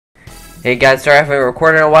Hey guys, sorry I haven't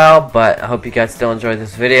recorded in a while, but I hope you guys still enjoyed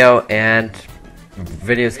this video, and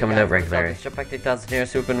videos coming out regularly. Jetpack 3000 here,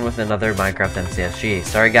 swooping with another Minecraft MCSG.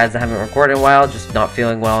 Sorry guys, I haven't recorded in a while, just not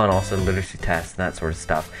feeling well, and also literacy tests and that sort of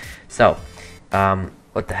stuff. So,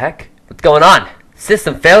 what the heck? What's going on?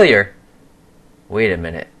 System failure? Wait a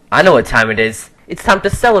minute. I know what time it is. It's time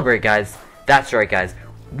to celebrate, guys. That's right, guys.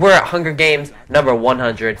 We're at Hunger Games number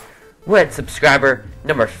 100. We're at subscriber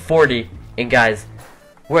number 40, and guys,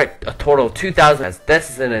 we're at a total of 2,000. This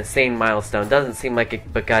is an insane milestone. Doesn't seem like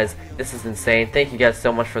it, but guys, this is insane. Thank you guys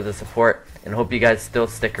so much for the support, and hope you guys still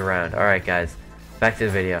stick around. Alright guys, back to the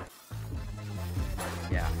video.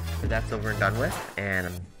 Yeah, so that's over and done with, and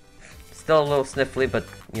I'm still a little sniffly, but,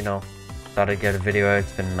 you know, thought I'd get a video out.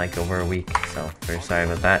 It's been like over a week, so very sorry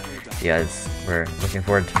about that. You guys, we're looking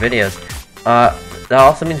forward to videos. That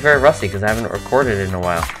also means very rusty, because I haven't recorded in a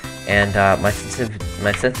while, and my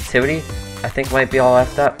sensitivity, I think, might be all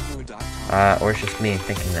effed up, or it's just me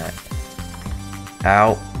thinking that.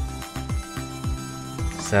 Ow.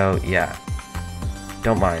 So yeah,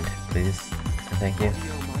 don't mind, please. Thank you. I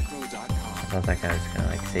thought that guy was gonna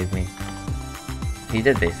like save me. He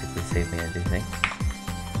did basically save me, I do think.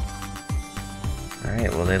 All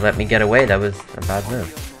right, well they let me get away. That was a bad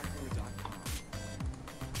move.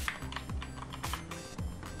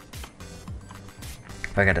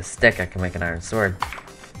 If I got a stick, I can make an iron sword.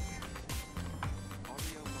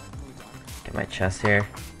 Get my chest here.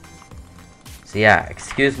 So yeah,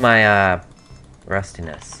 excuse my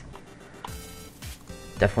rustiness.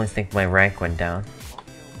 Definitely think my rank went down.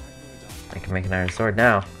 I can make an iron sword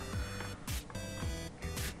now. I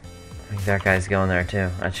think that guy's going there too.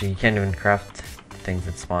 Actually, you can't even craft things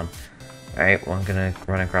that spawn. Alright, well I'm gonna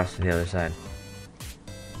run across to the other side.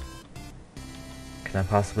 Can I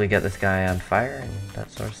possibly get this guy on fire and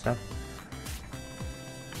that sort of stuff?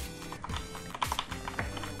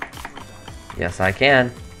 Yes, I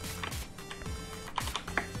can.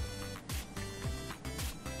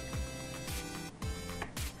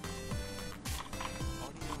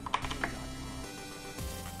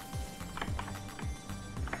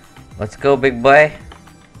 Let's go, big boy.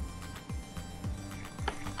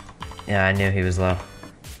 Yeah, I knew he was low.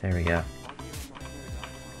 There we go.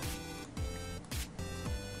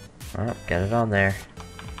 Oh, get it on there.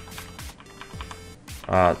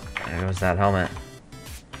 Oh, there goes that helmet.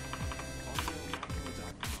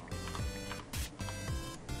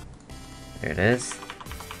 There it is.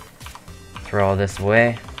 Throw all this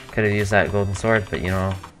away. Could have used that golden sword, but you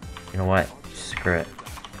know what? Screw it.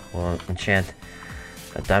 We'll enchant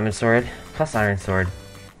a diamond sword plus iron sword.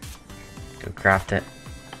 Go craft it.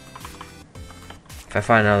 If I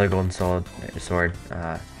find another golden sword,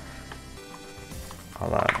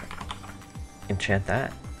 I'll enchant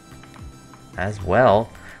that as well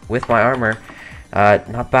with my armor.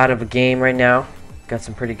 Not bad of a game right now. Got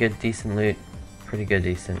some pretty good, decent loot. Pretty good,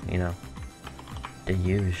 decent, you know. The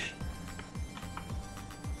use.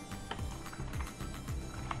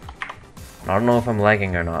 I don't know if I'm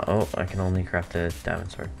lagging or not. Oh, I can only craft a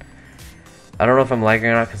diamond sword. I don't know if I'm lagging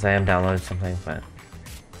or not because I am downloaded something, but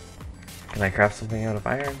can I craft something out of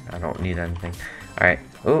iron? I don't need anything. Alright.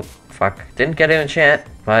 Oh, fuck. Didn't get an enchant,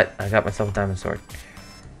 but I got myself a diamond sword.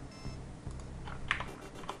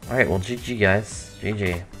 Alright, well, GG, guys.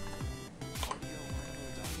 GG.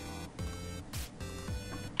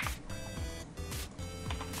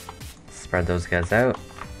 Spread those guys out.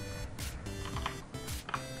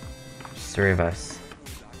 Just 3 of us.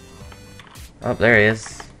 Oh, there he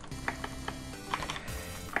is.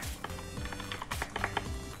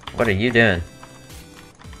 What are you doing?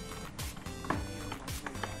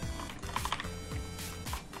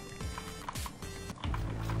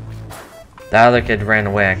 The other kid ran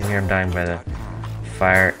away. I can hear him dying by the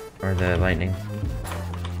fire or the lightning.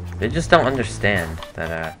 They just don't understand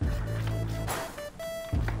that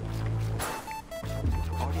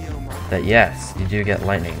that yes, you do get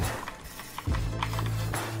lightning.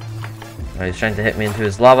 Oh, he's trying to hit me into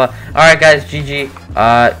his lava. Alright guys, GG.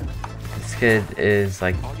 This kid is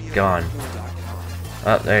like gone.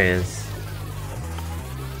 Oh, there he is.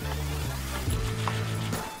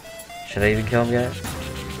 Should I even kill him yet?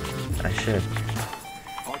 I should.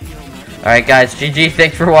 Alright guys, GG,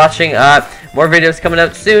 thanks for watching. More videos coming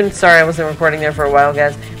out soon. Sorry I wasn't recording there for a while,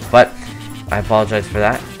 guys, but I apologize for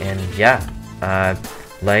that. And yeah,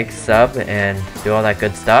 like, sub, and do all that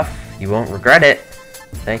good stuff. You won't regret it.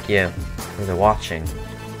 Thank you for the watching.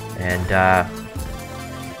 And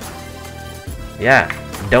yeah,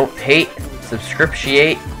 don't hate,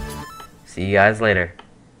 subscriptiate. See you guys later.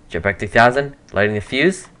 Jetpack 3000, lighting the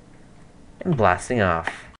fuse, and blasting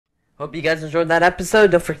off. Hope you guys enjoyed that episode.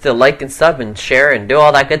 Don't forget to like and sub and share and do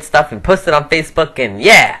all that good stuff and post it on Facebook and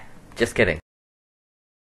yeah! Just kidding.